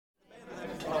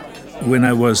When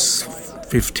I was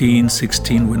 15,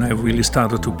 16, when I really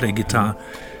started to play guitar,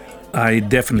 I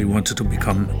definitely wanted to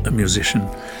become a musician.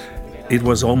 It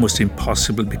was almost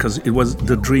impossible because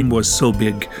the dream was so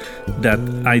big that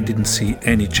I didn't see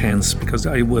any chance, because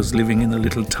I was living in a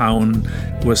little town,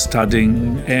 was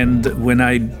studying, and when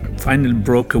I finally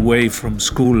broke away from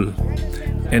school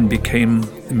and became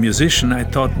a musician, I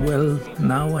thought, well,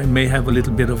 now I may have a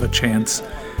little bit of a chance,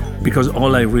 because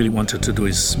all I really wanted to do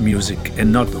is music,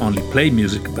 and not only play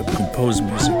music but compose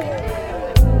music.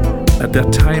 At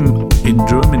that time in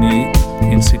Germany,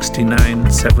 in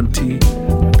 69, 70,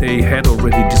 they had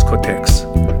already discotheques.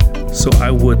 So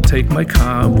I would take my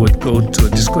car, would go to a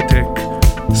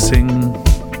discotheque, sing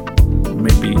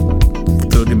maybe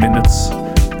 30 minutes.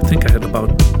 I think I had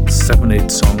about 7-8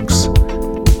 songs.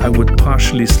 I would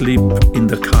partially sleep in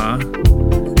the car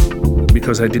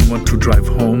because I didn't want to drive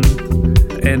home.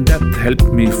 And that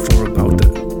helped me for about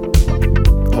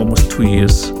almost 2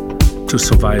 years to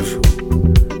survive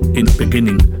in the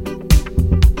beginning.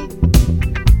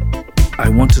 I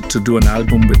wanted to do an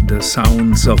album with the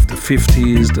sounds of the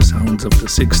 50s, the sounds of the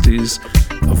 60s,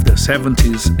 of the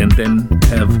 70s, and then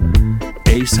have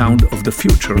a sound of the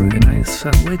future. And I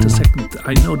said, wait a second,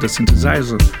 I know the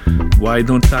synthesizer. Why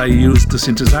don't I use the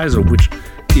synthesizer, which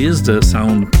is the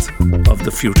sound of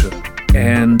the future?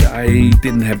 And I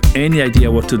didn't have any idea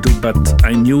what to do, but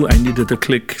I knew I needed a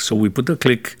click. So we put a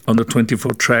click on the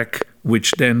 24 track,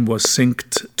 which then was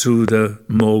synced to the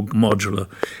Moog modular.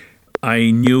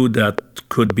 I knew that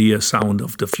could be a sound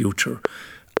of the future,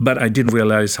 but I didn't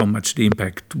realize how much the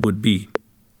impact would be.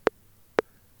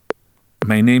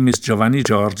 My name is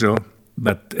Giorgio,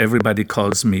 but everybody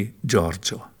calls me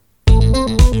Giorgio.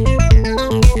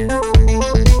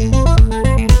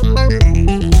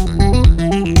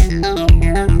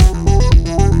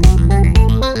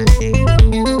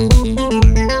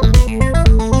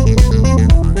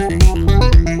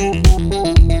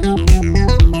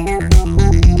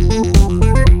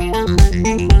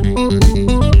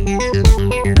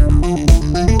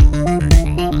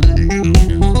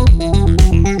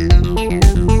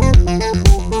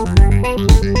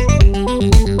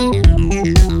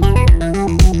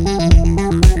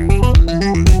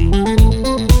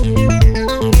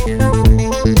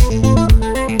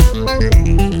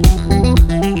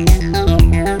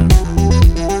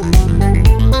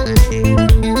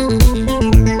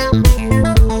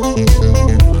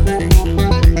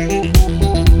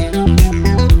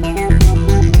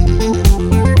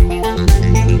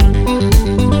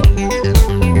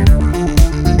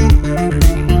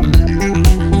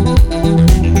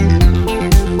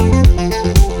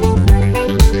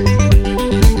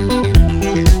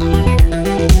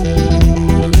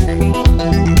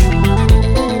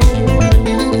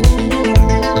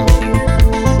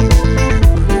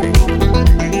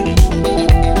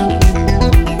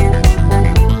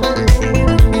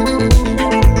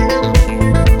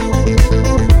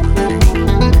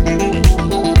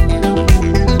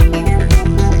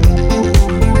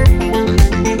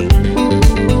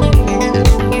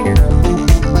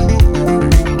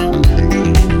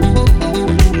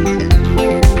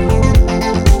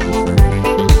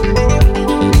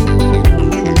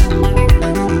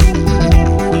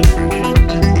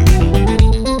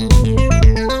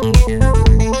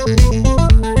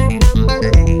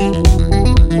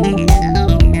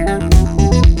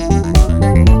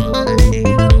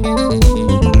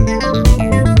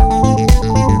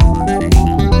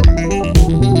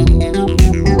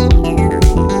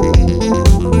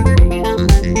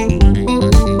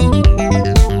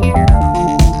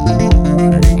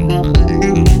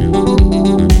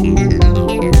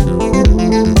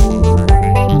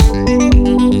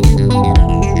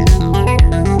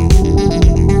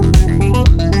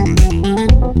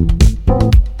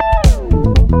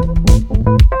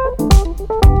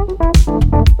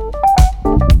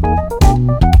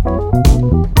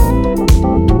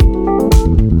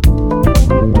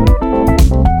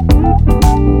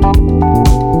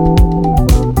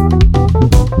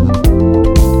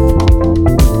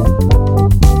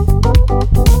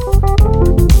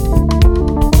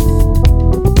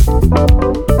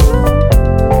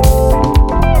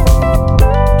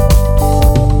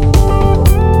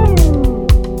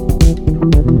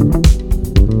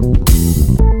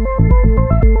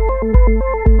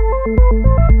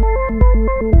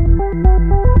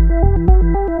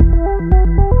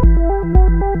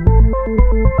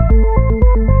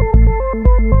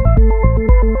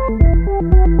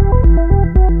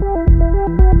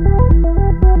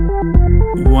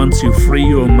 once you free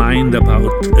your mind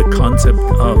about a concept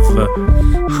of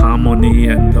harmony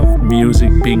and of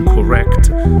music being correct,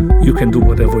 you can do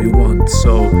whatever you want.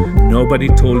 So nobody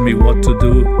told me what to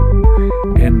do,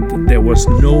 and there was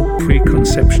no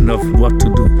preconception of what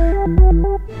to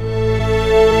do.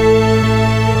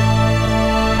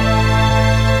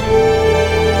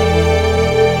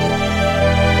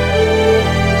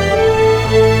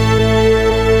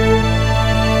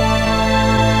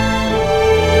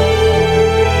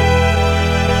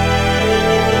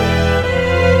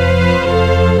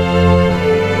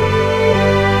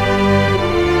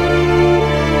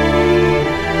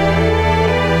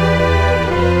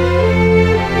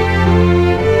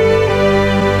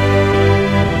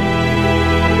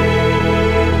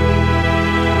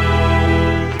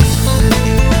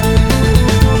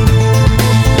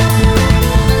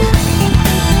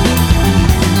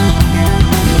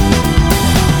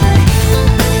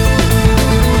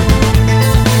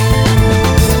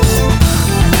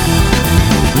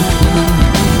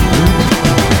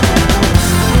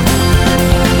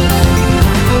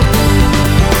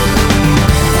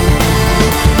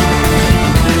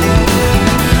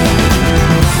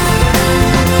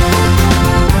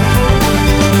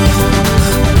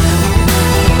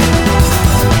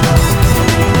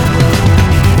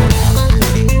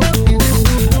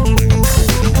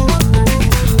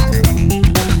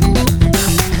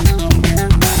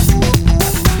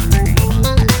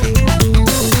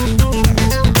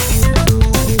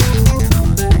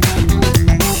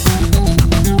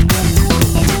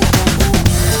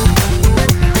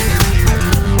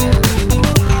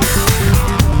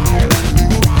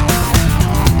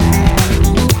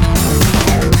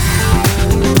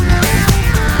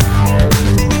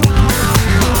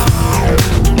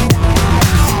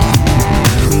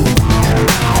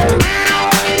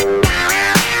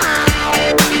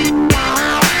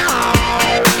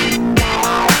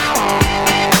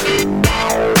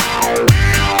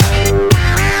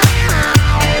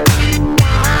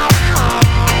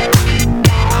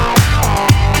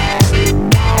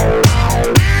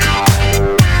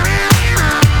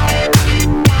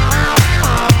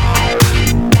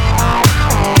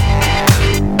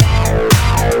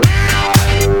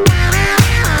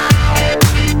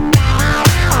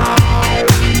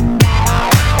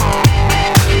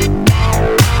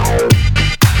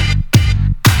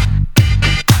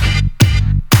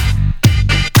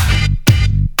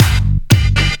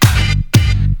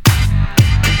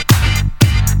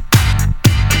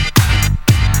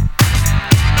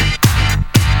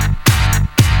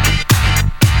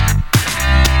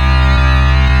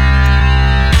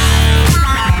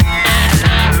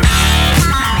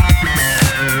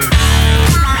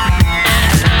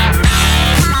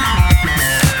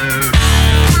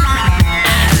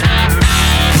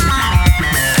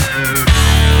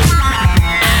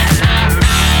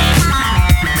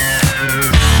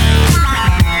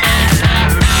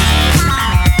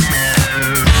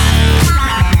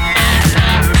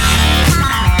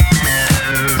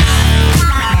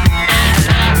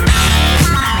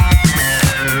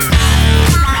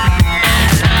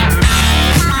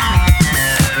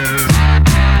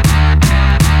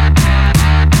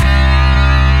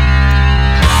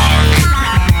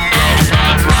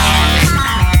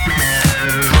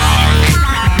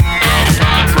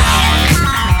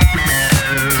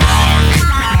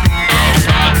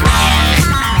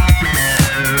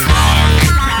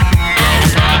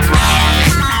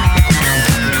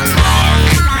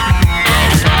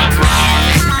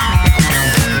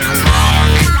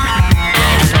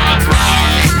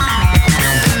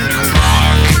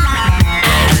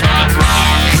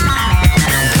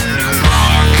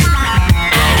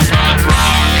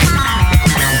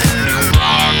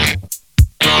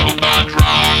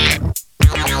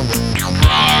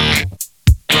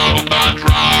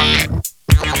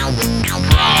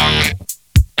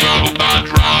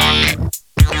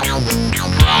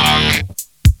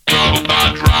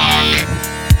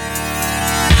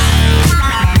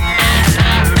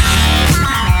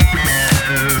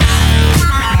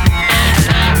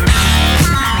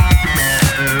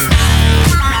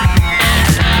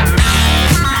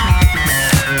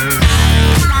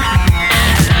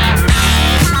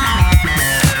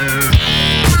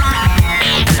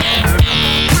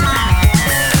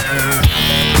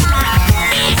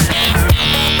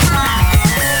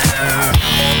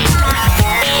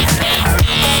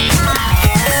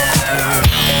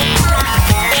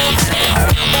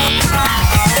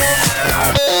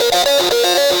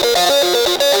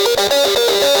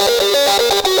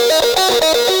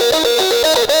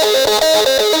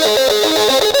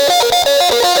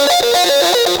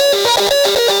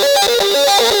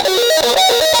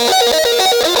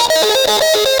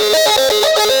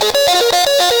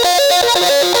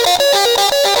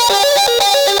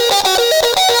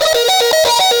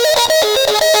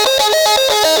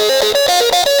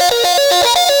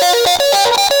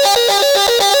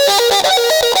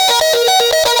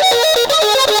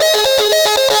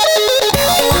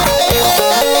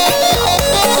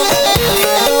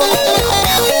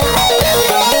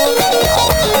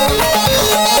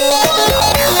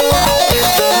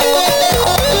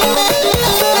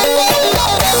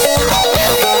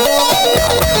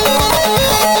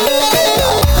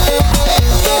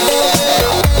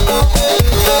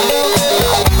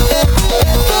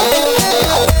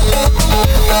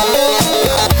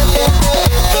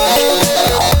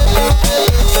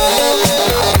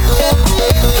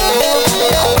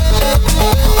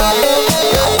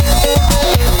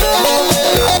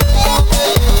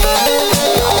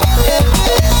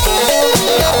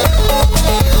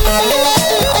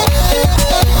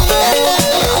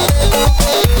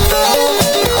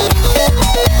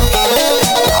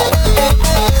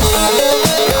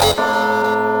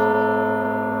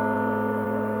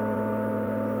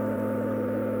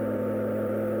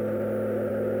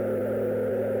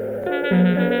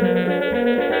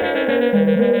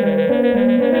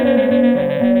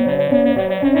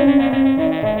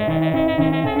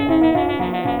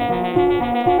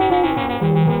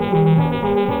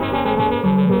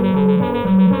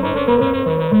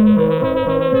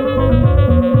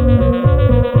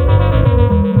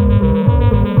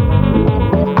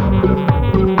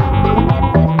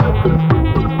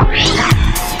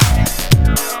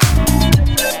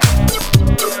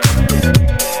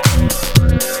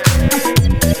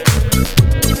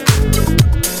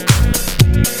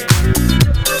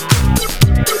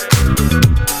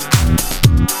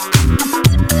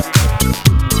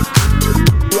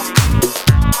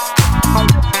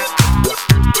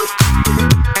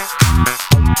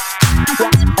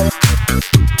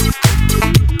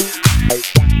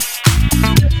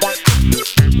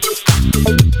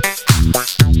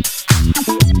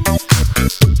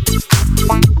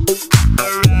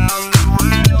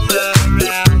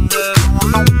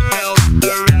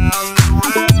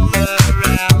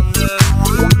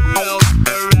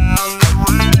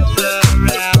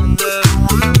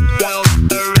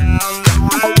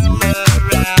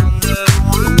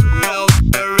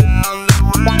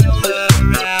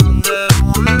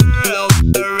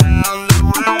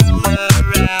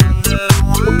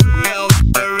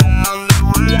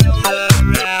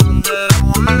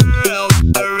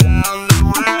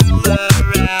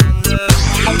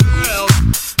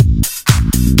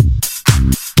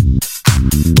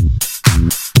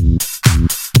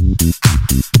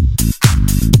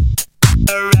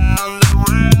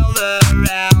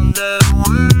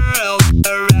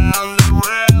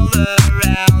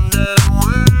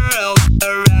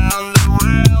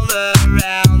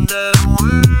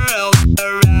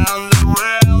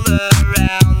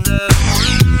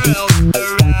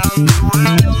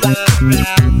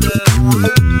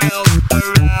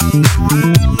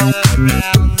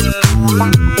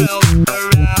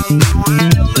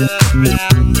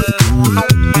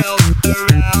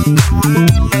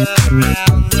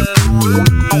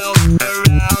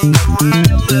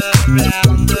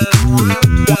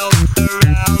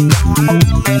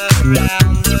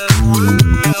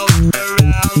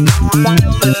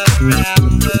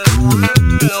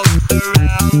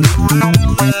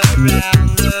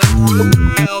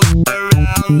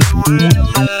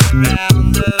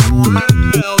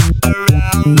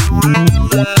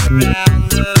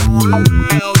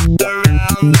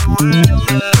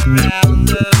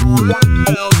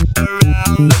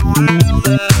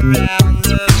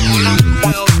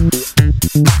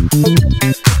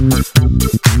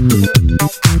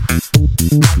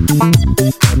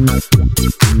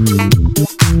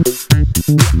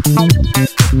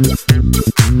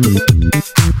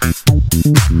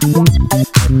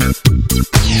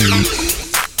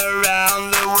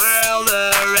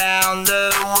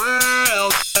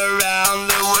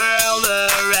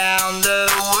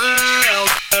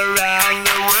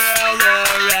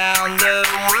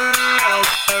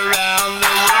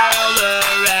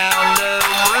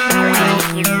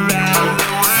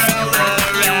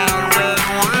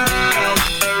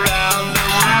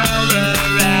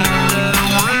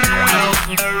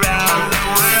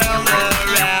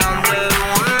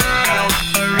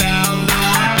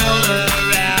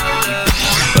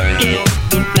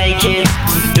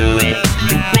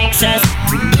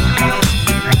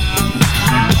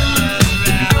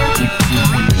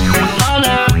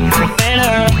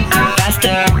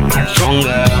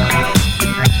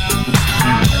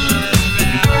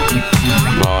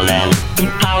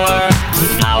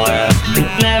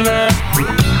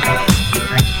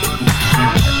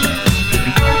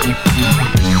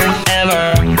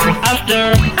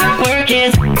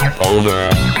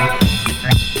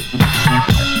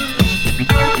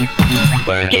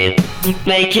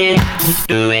 Make it,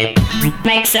 do it,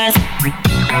 makes us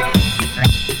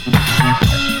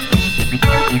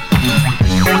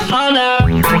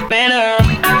harder, better,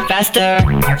 faster,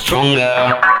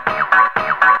 stronger.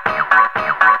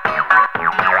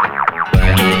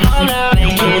 Work it harder,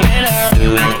 make it better,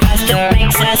 do it faster,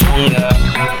 makes us stronger.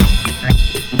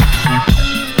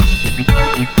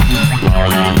 More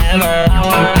than ever,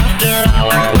 hour after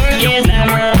hour, work is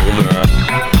never over.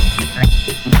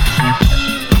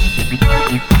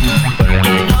 Work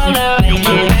it harder, make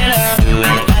it better, do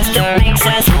it faster, makes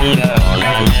us stronger. More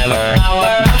than ever,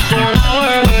 hour after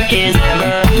hour, work is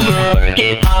never over. Work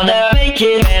it harder, make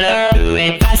it better, do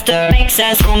it faster, makes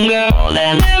us stronger. More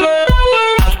than ever,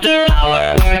 hour after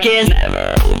hour, work is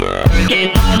never over. Work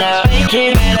it harder, make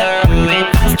it better, do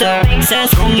it faster, makes us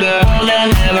stronger. More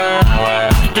than ever, hour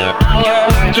after hour,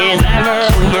 work is never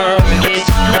over. Work it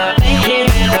harder, make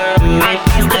it better, do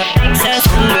it faster, makes us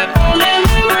stronger. More than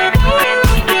ever, hour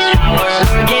after hour,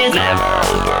 work is never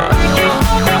over. Work it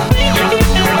harder, make it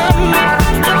better, do it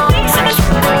faster, makes us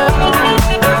stronger.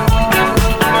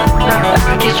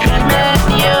 Work is trending,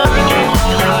 yeah. Work it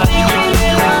harder, make it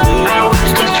better, do it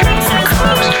faster, makes us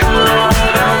stronger.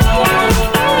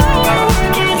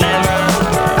 Work is never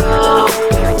over.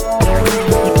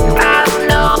 I don't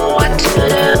know what to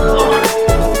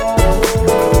do.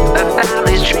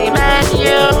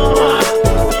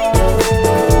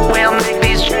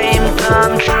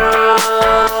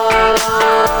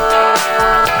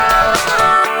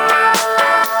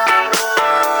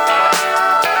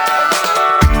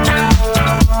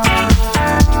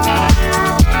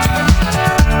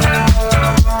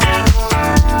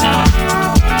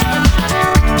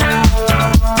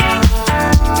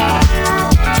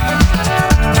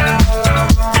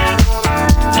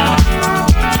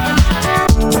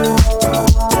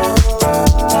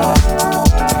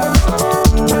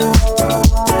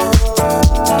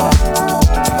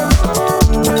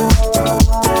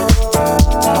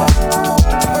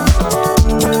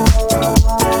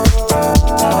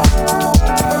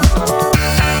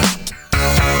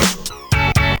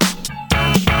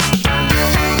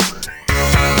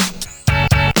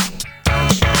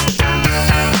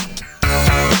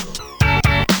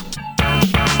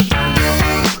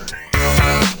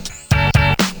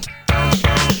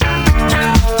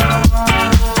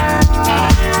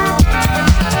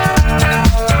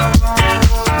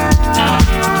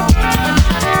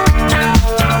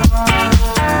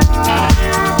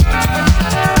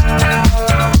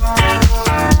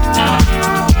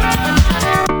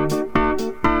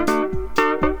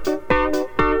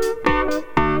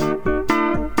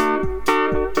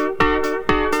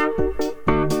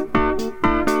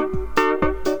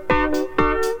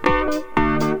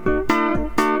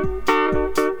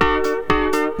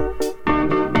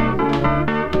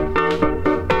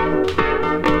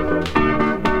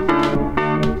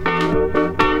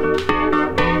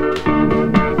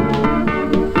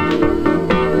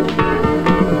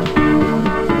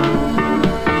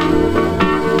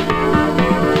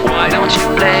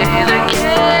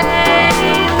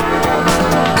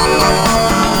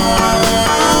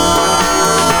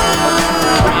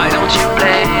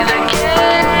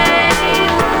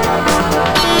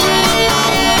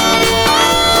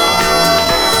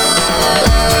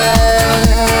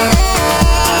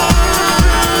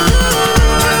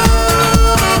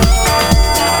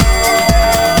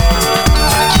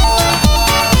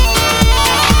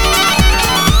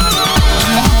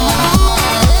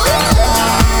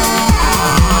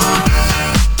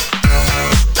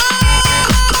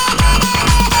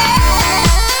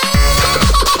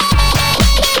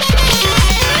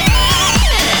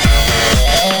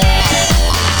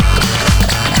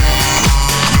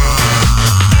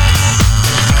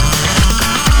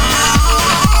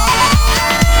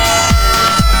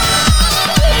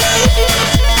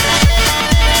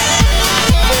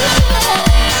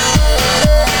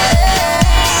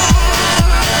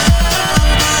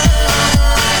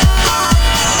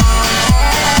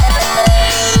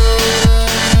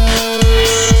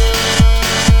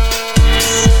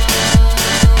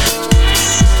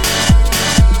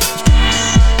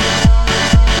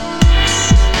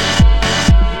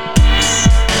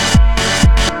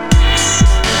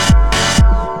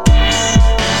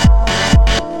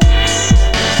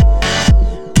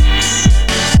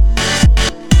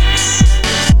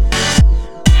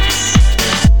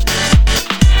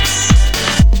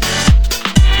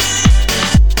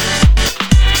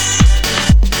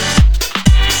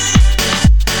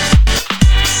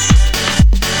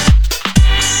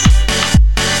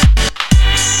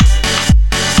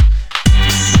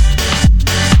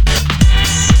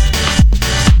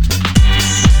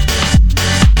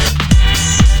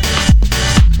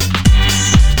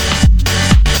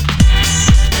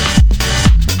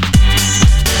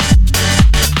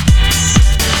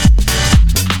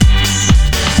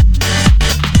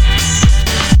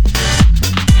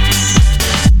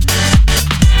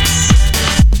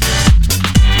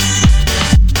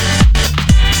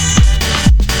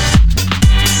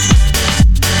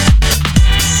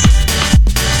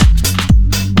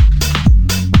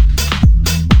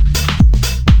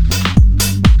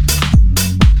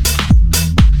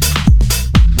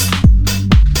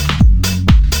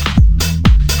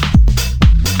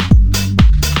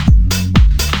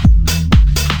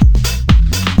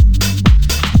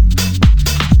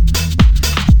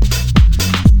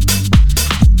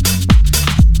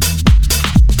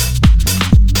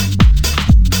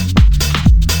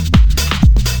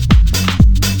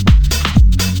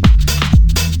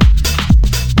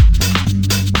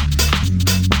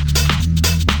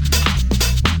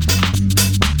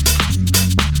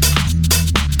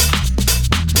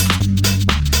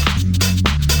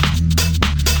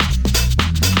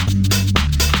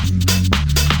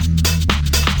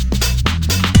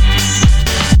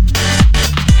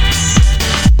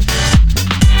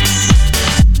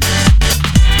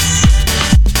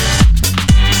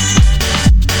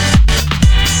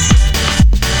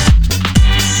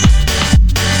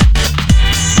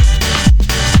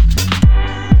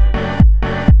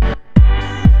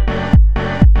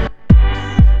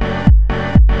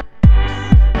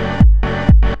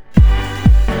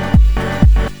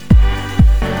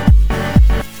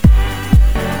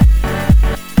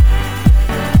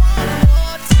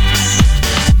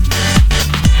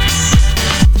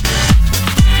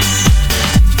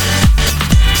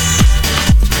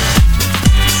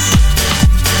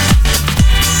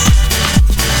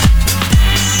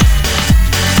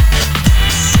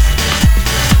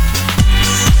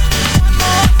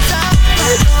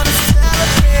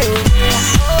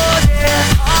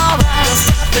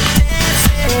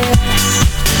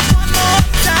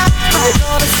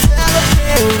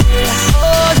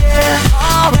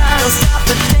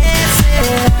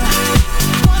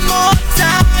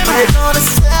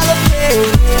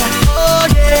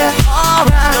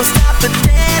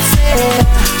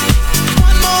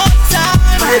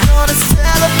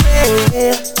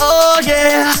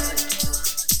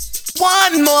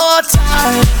 one more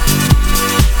time.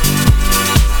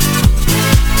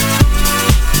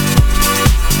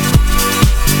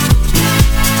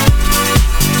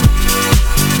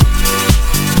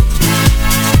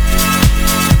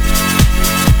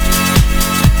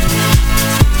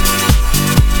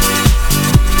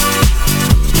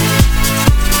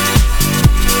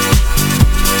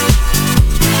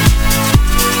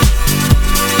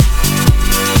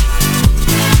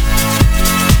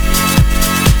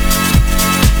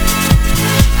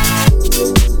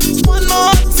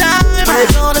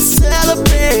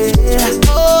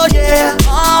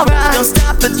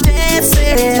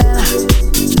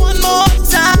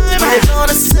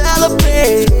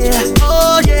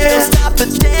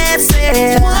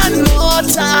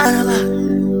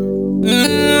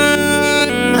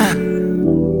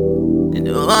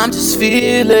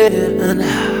 Feeling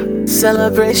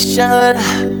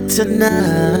celebration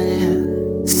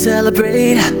tonight.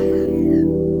 Celebrate,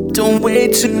 don't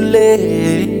wait too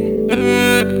late.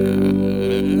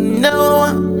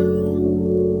 No,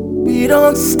 we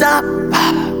don't stop.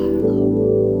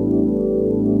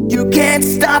 You can't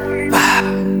stop.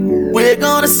 We're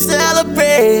gonna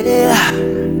celebrate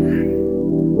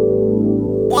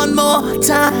one more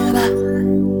time.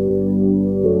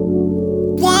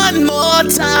 One more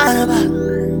time.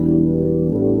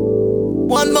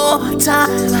 One more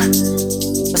time,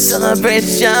 a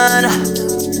celebration.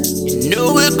 You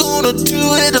know we're gonna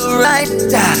do it right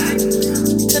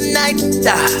tonight.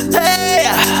 Hey,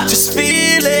 just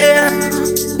feel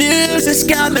it. Music's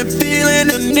got me feeling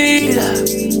the need.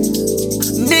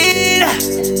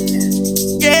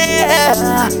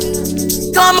 Yeah,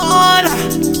 come on.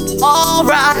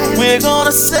 Alright, we're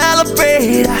gonna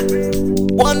celebrate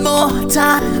one more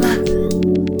time.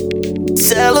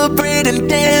 Celebrate and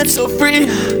dance so free.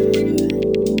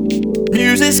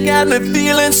 Music's got me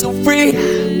feeling so free.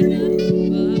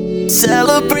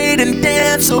 Celebrate and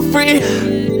dance so free.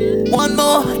 One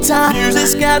more time.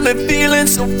 Music's got me feeling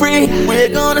so free. We're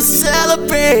gonna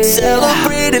celebrate.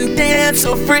 Celebrate and dance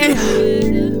so free.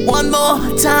 One more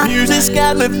time. Music's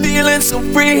got me feeling so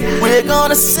free. We're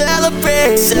gonna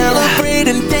celebrate. Celebrate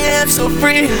and dance so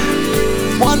free.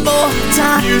 One more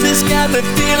time. Music's got me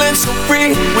feeling so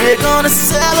free. We're gonna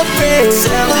celebrate.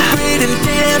 Celebrate and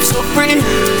dance so free.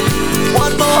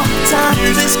 One more time.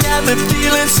 Music's got me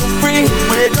feeling so free.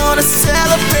 We're gonna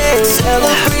celebrate.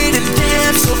 Celebrate and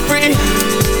dance so free.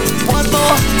 One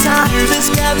more time. Music's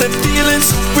got me feeling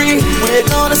so free. We're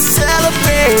gonna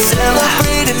celebrate.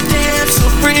 Celebrate and dance so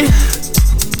free.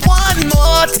 One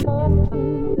more time.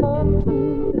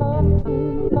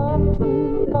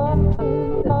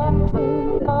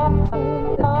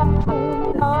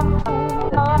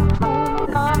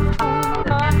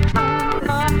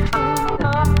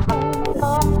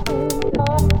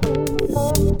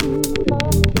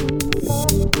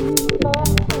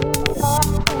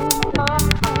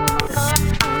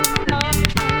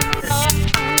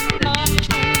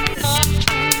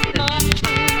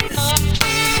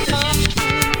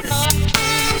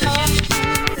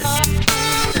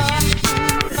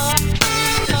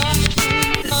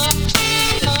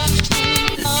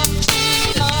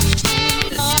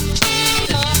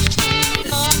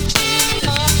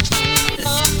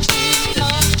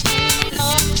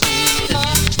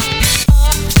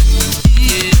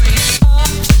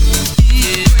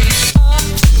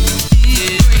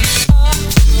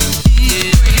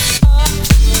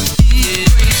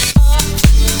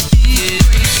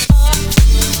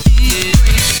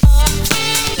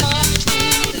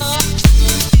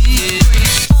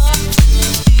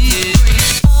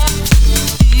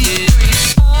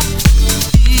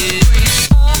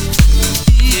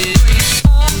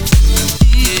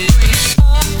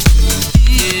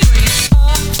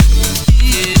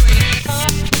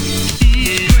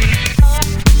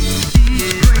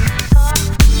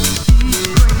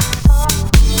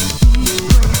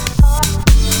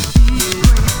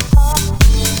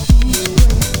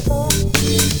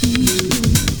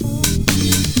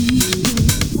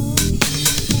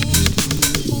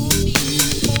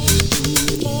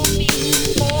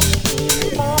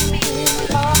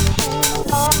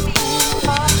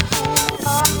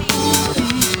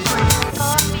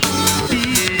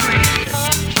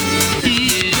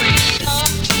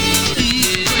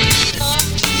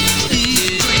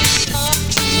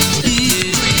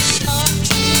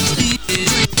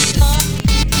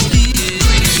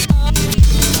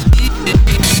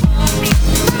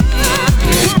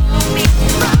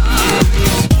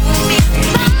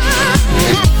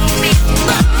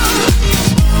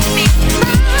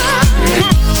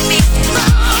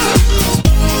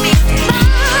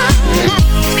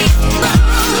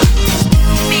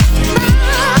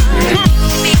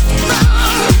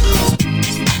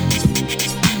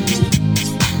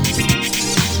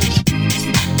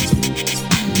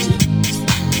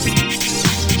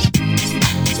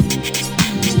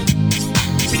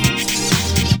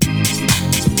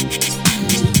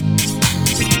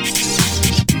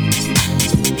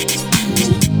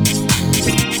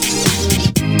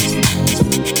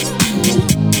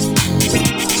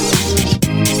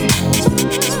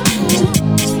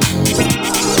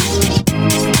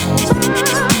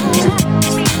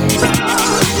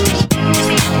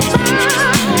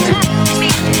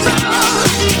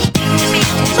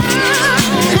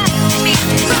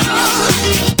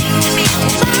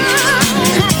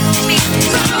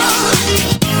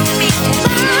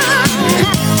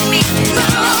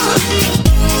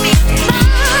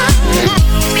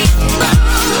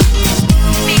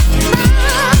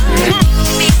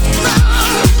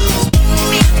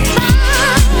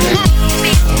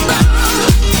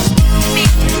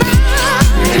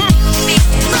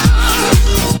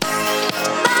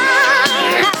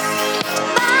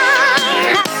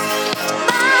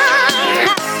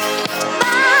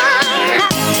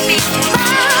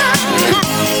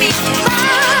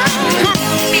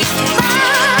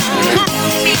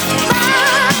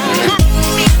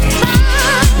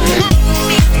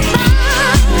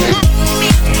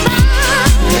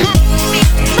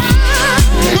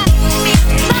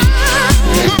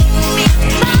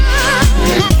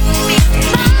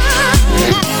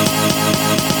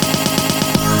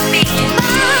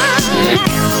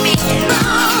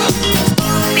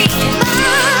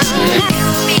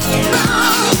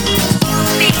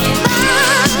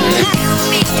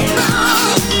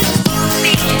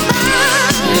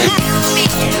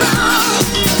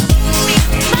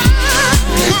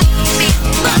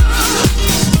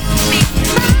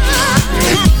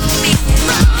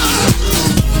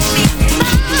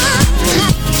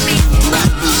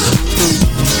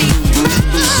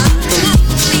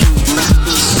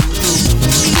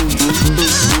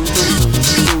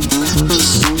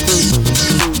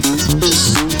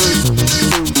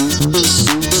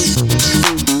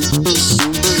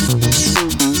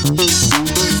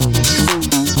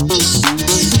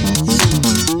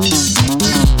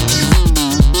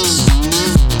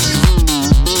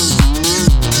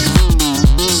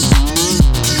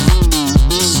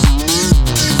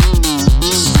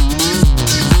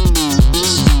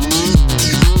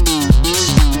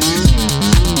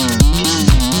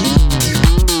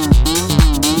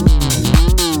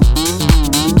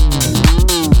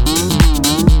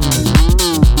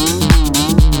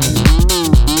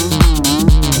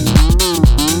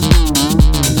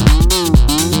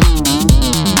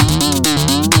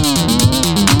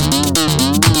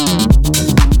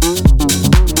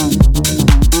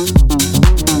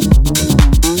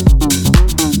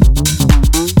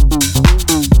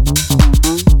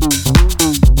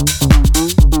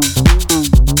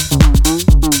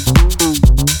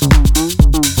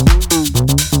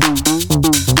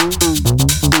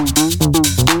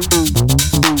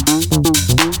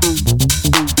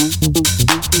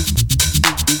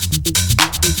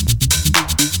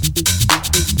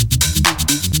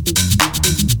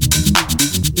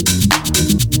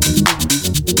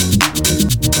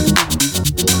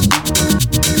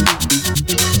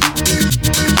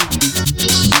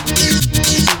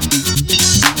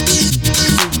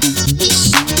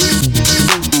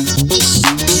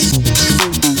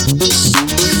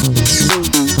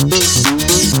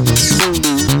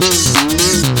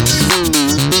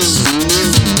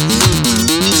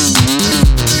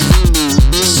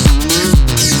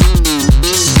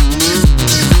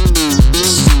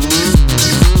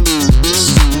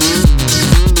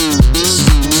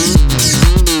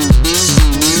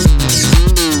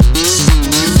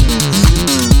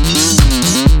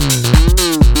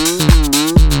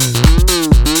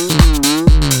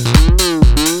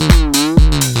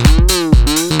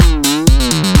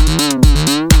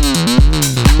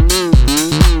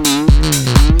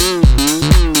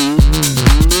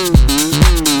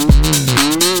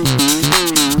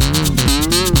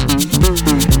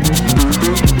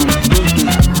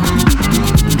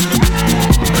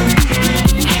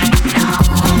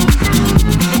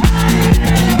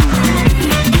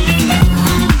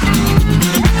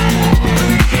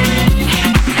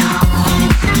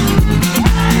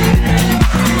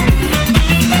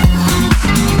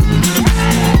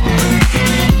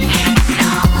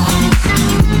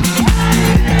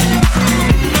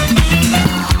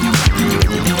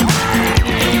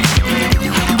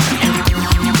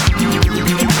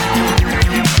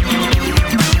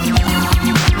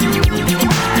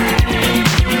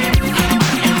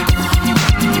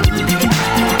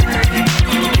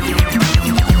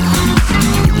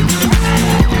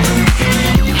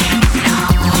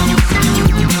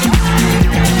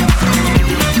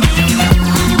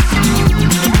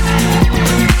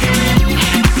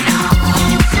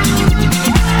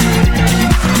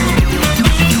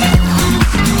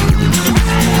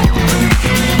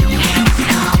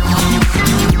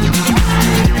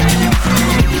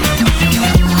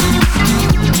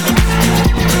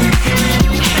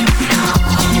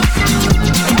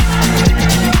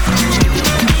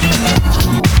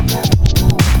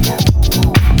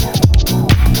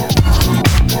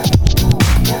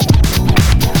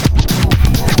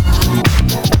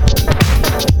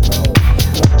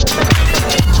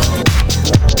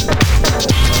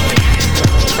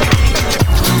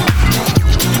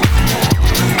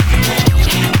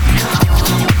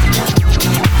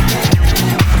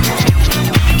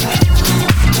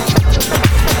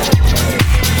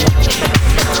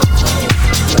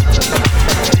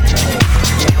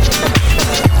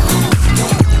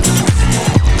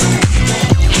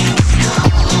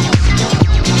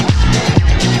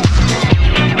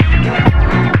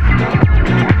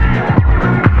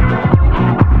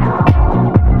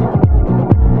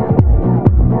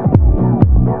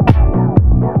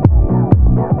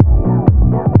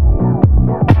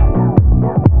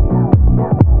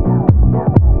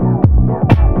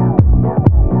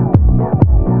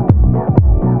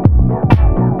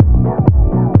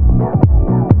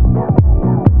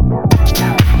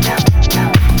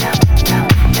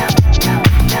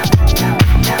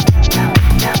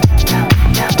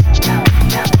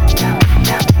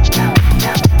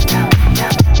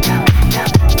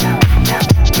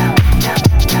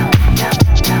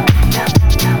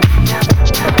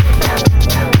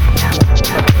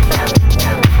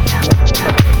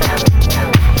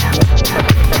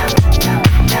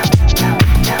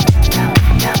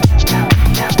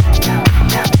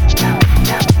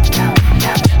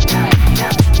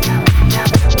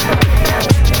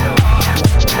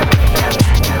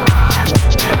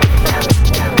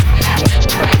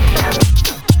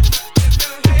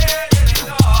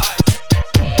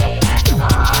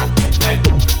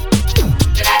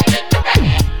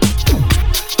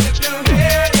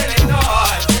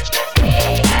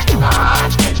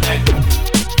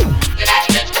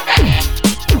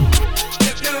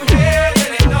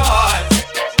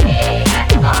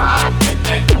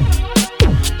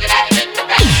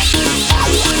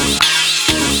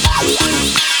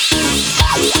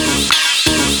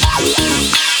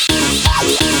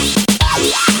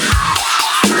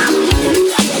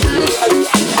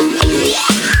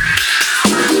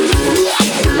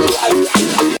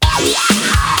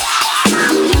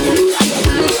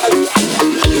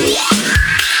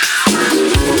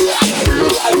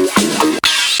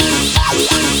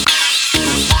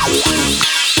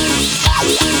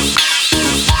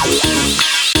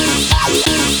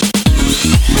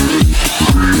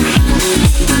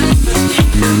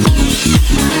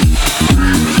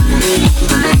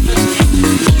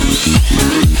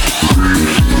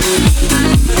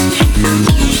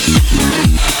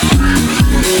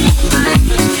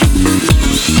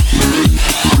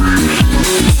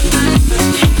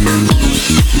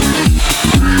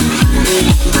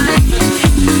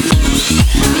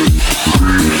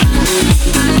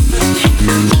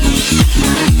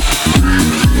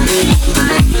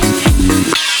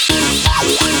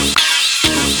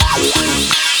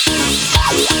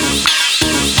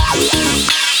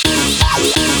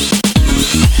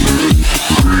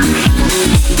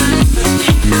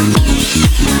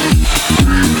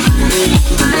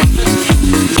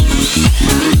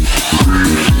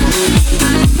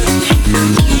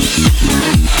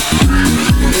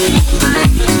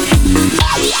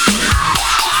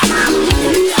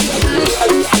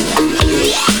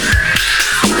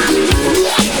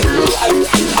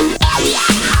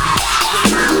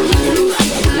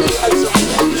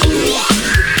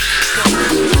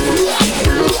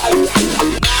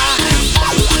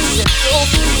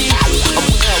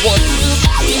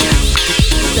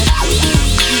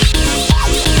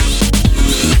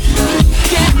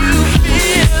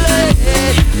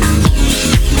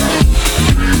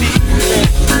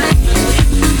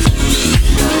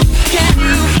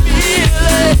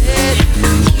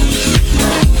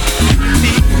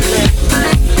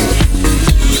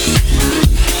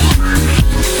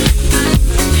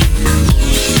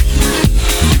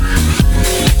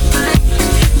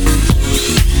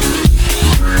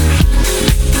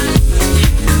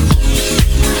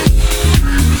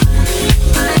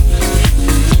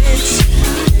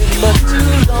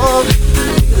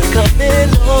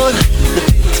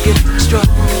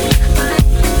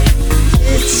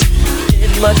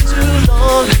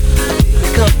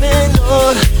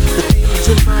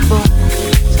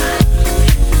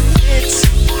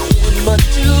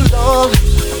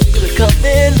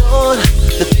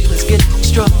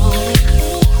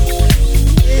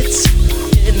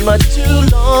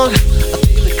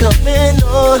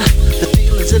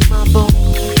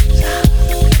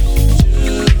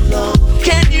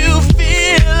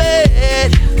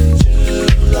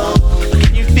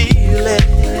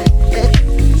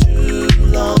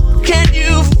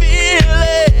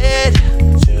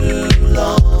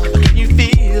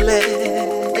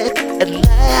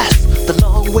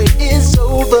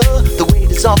 over, the weight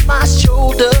is off my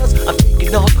shoulders. I'm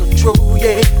taking all control,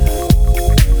 yeah.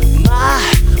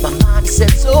 My mind is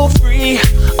set so free.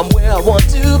 I'm where I want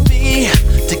to be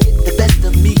to get the best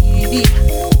of me.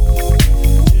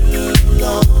 Too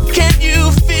long. Can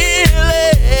you feel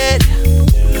it?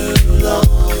 Too long.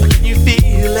 Can you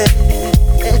feel it?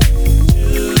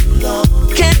 Too long.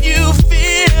 Can you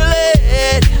feel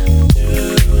it?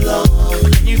 Too long.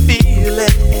 Can you feel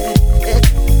it?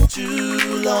 Too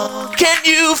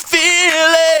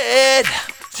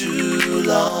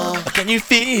long. Can you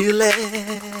feel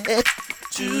it?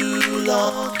 Too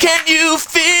long. Can you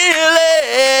feel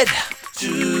it?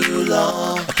 Too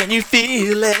long. Can you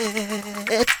feel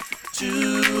it?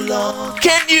 Too long.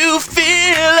 Can you feel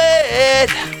it?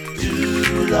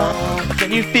 Too long.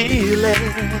 Can you feel it?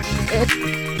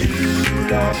 Too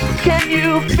long. Can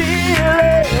you feel it?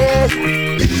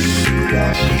 Too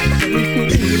long. Can you feel it? Too long. Can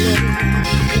you feel it?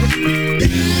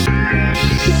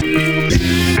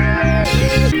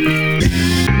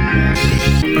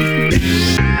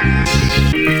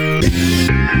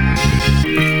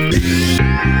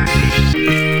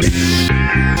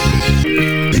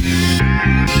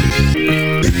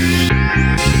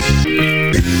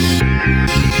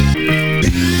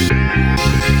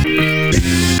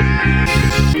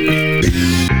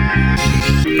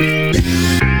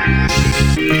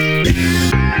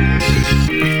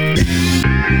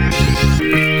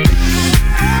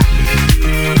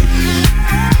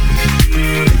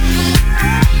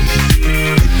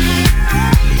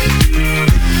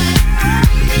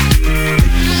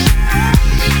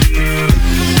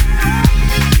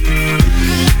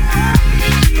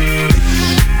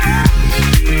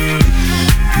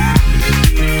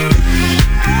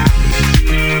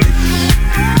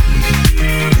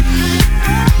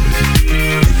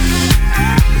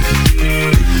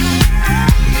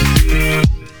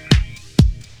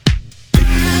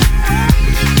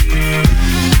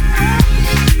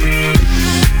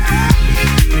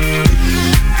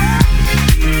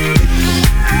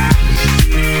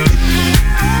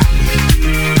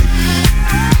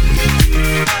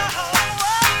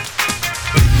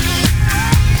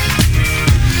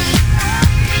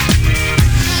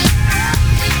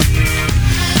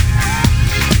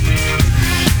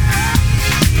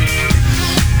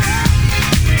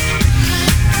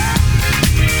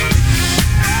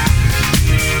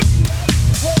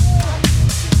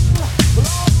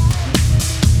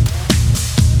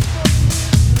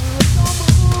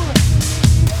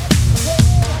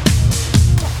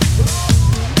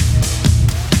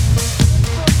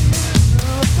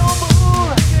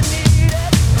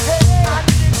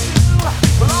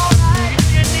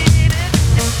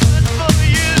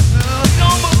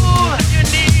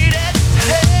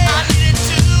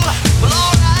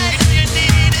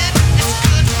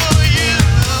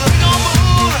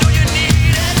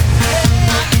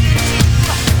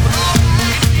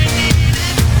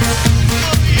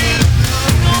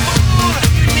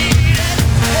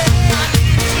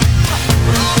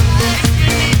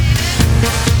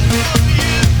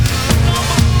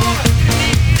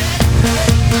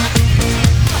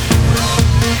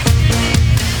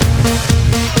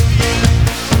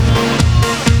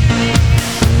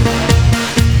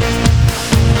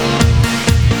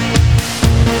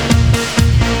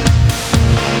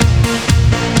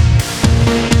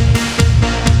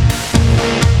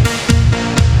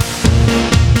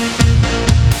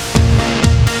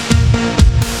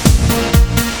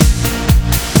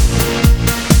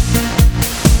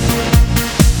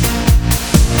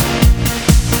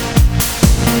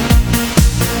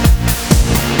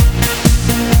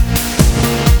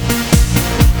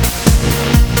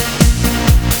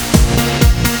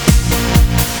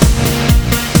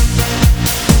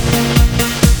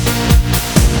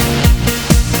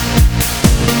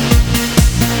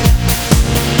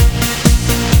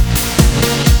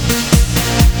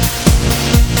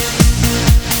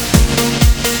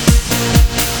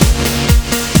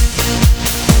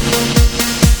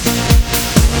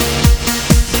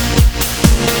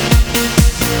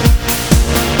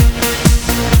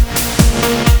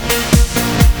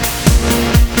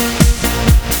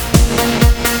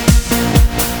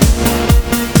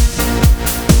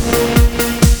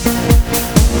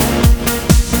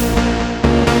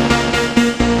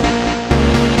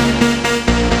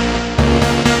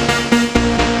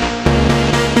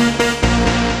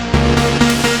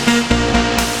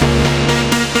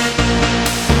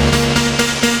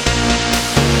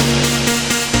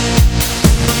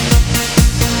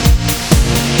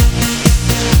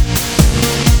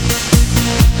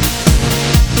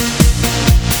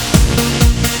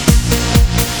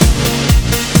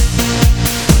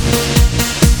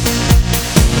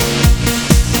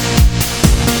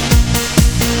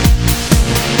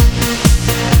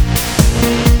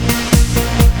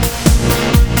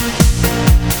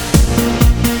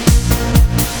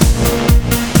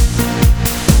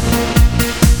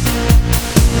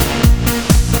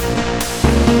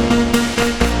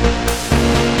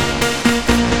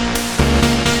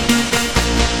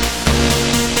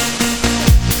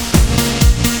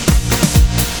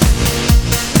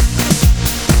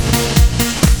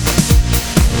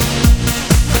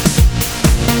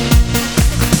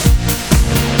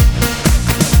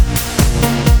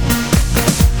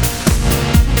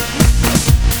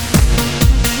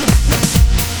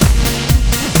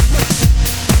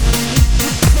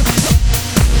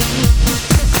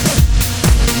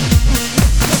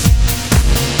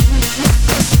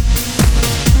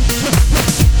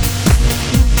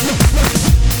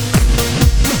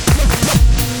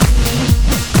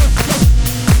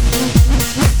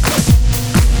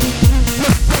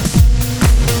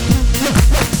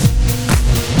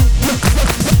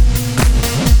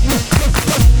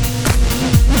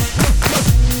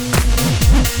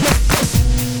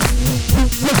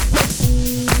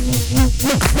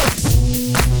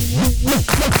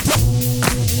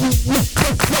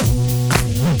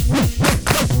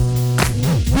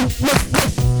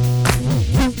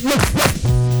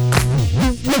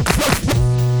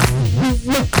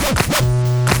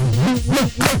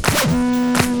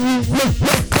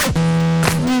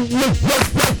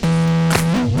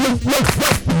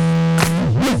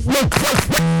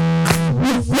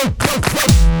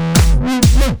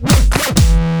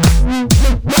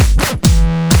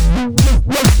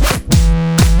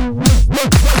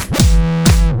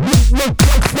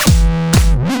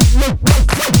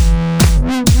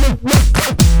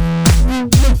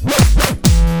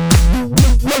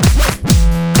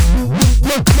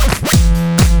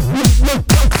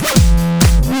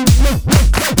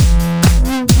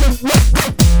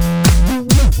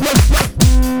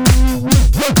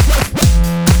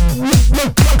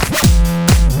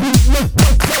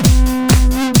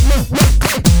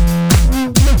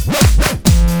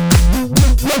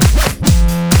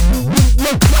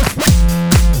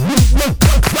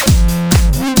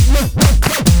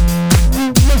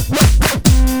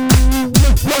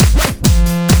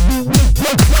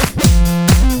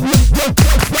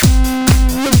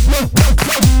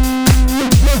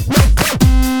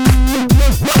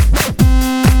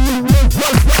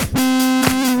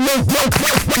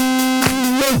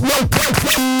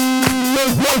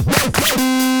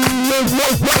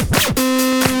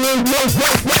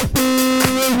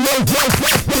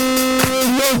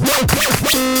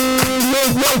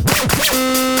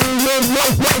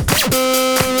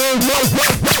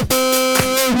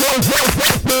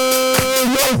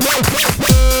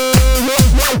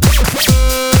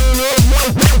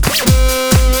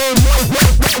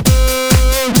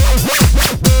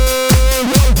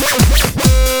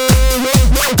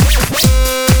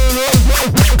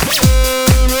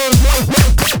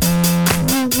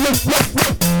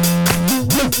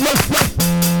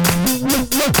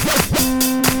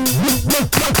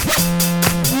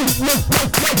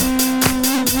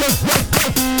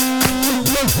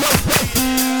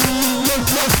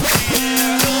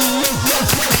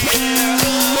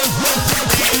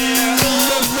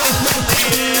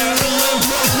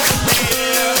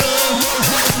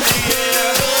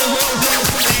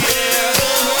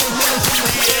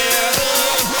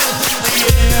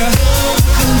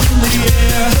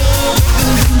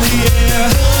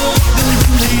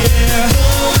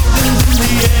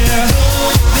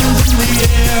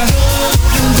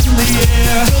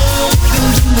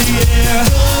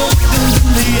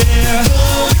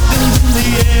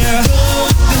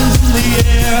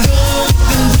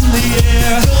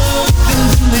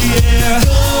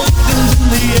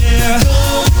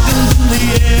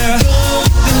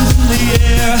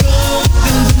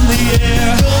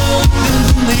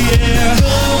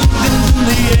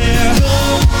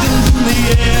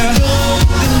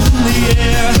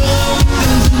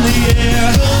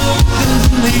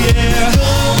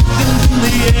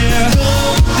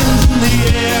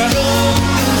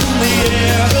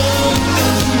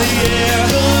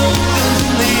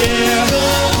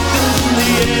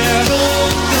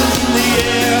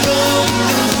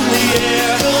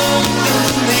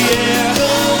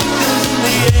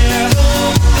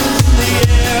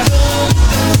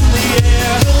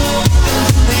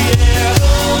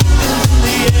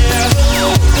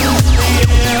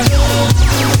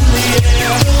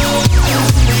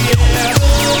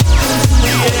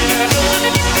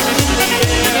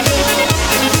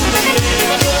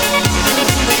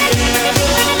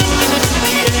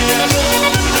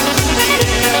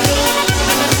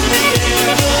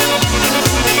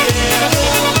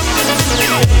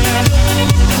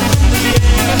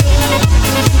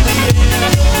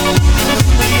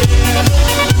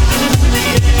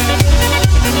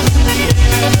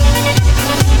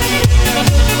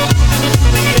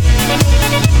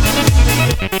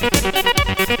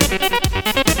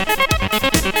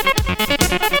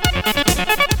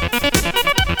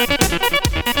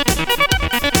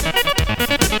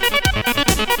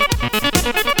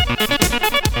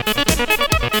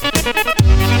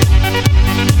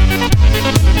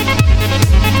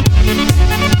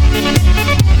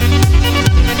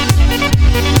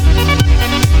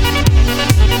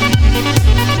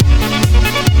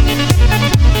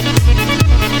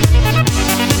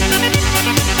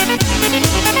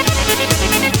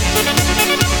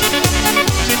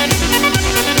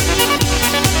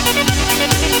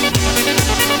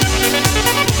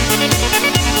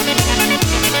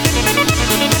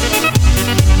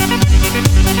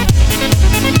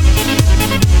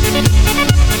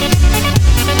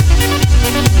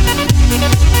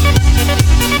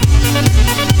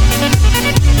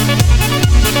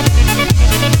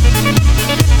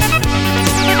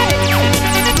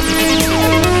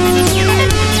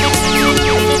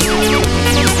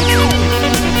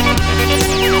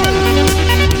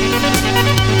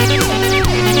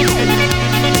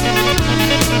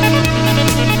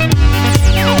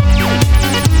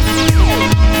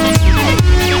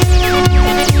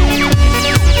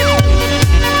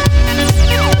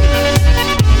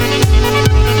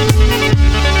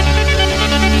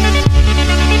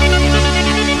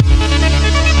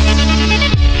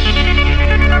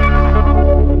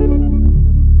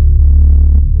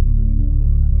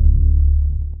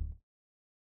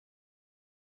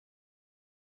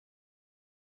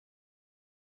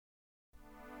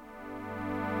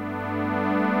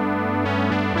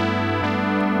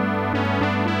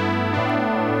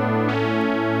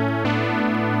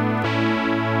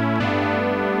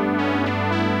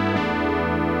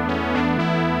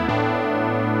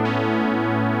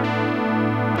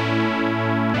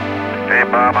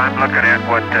 Bob, I'm looking at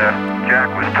what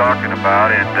Jack was talking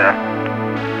about, and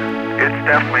it's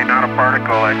definitely not a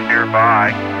particle that's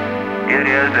nearby. It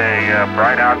is a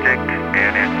bright object,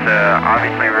 and it's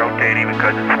obviously rotating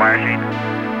because it's flashing.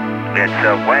 It's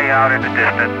way out in the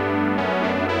distance,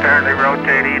 apparently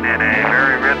rotating in a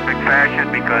very rhythmic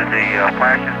fashion because the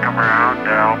flashes come around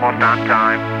almost on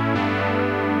time.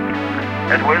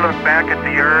 As we look back at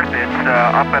the Earth, it's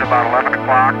up at about 11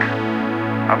 o'clock,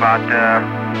 about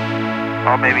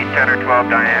maybe 10 or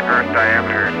 12 Earth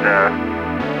diameters.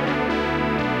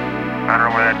 I don't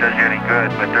know whether that does you any good,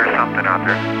 but there's something out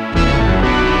there.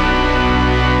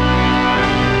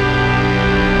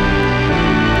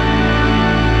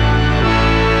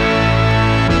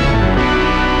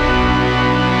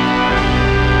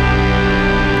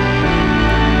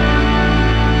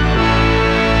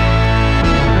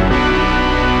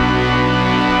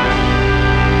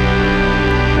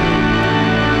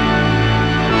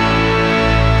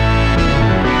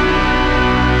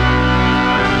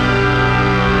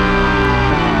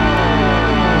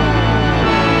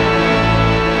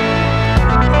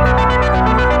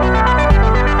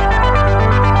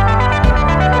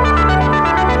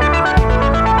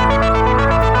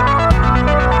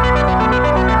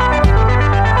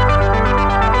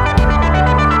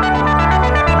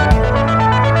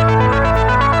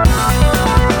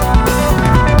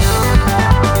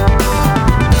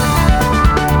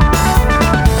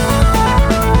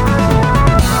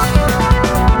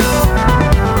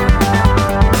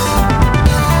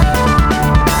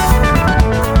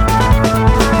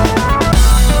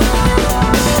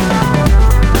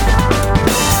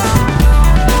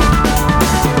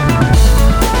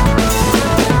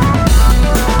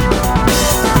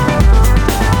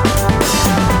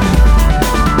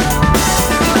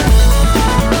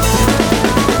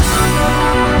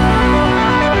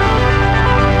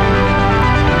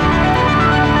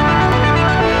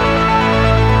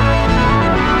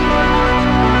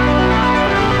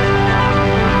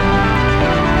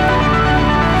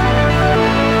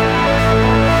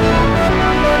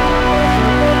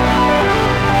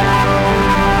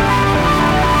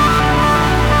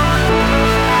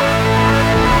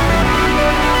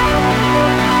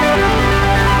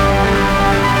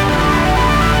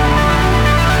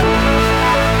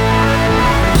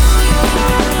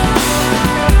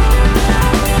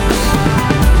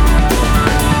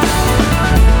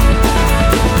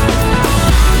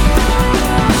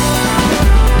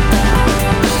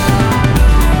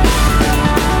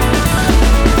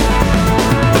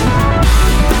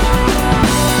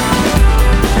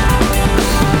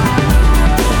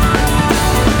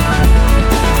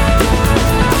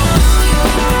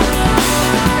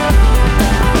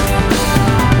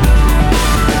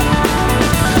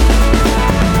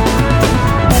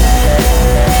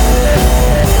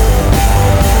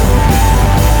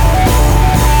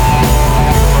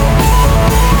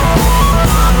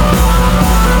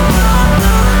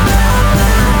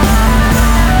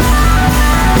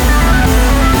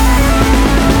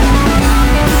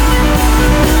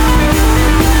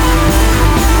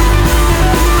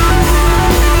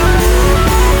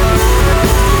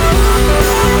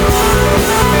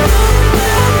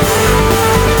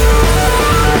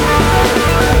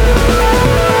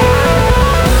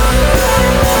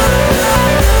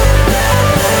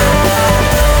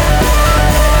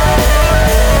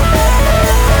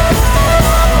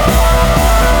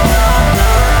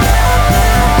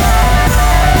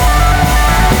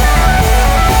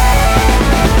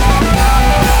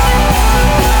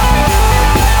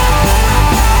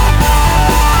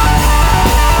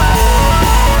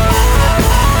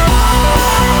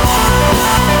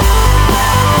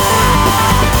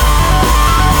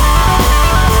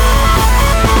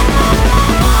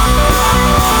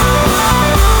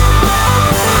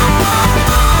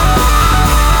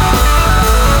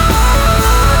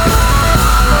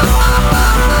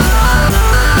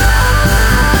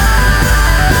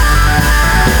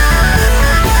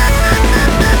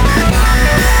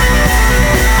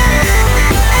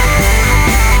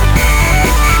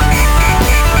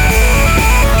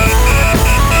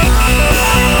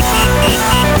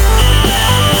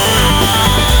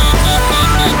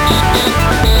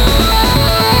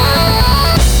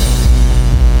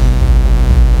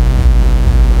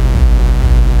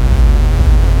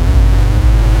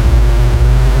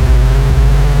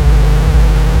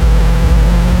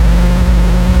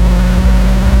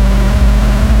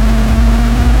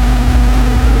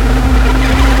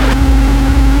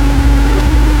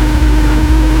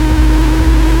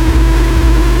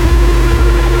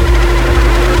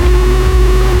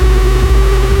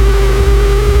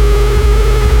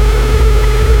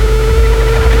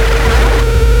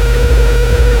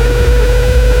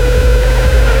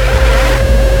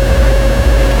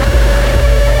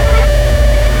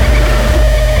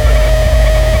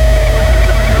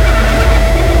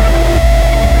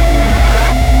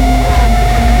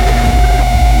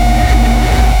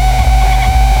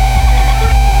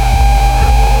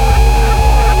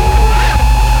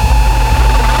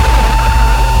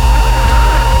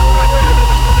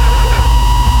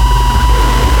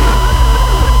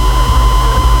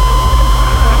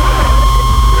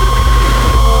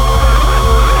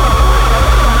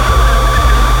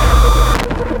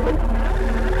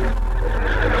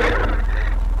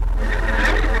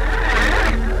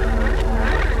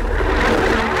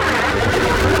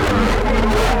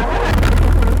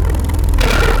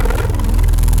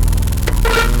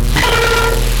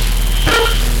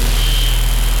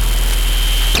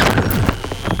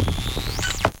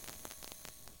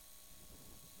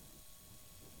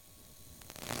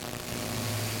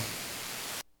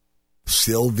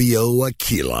 Silvio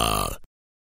Aquila.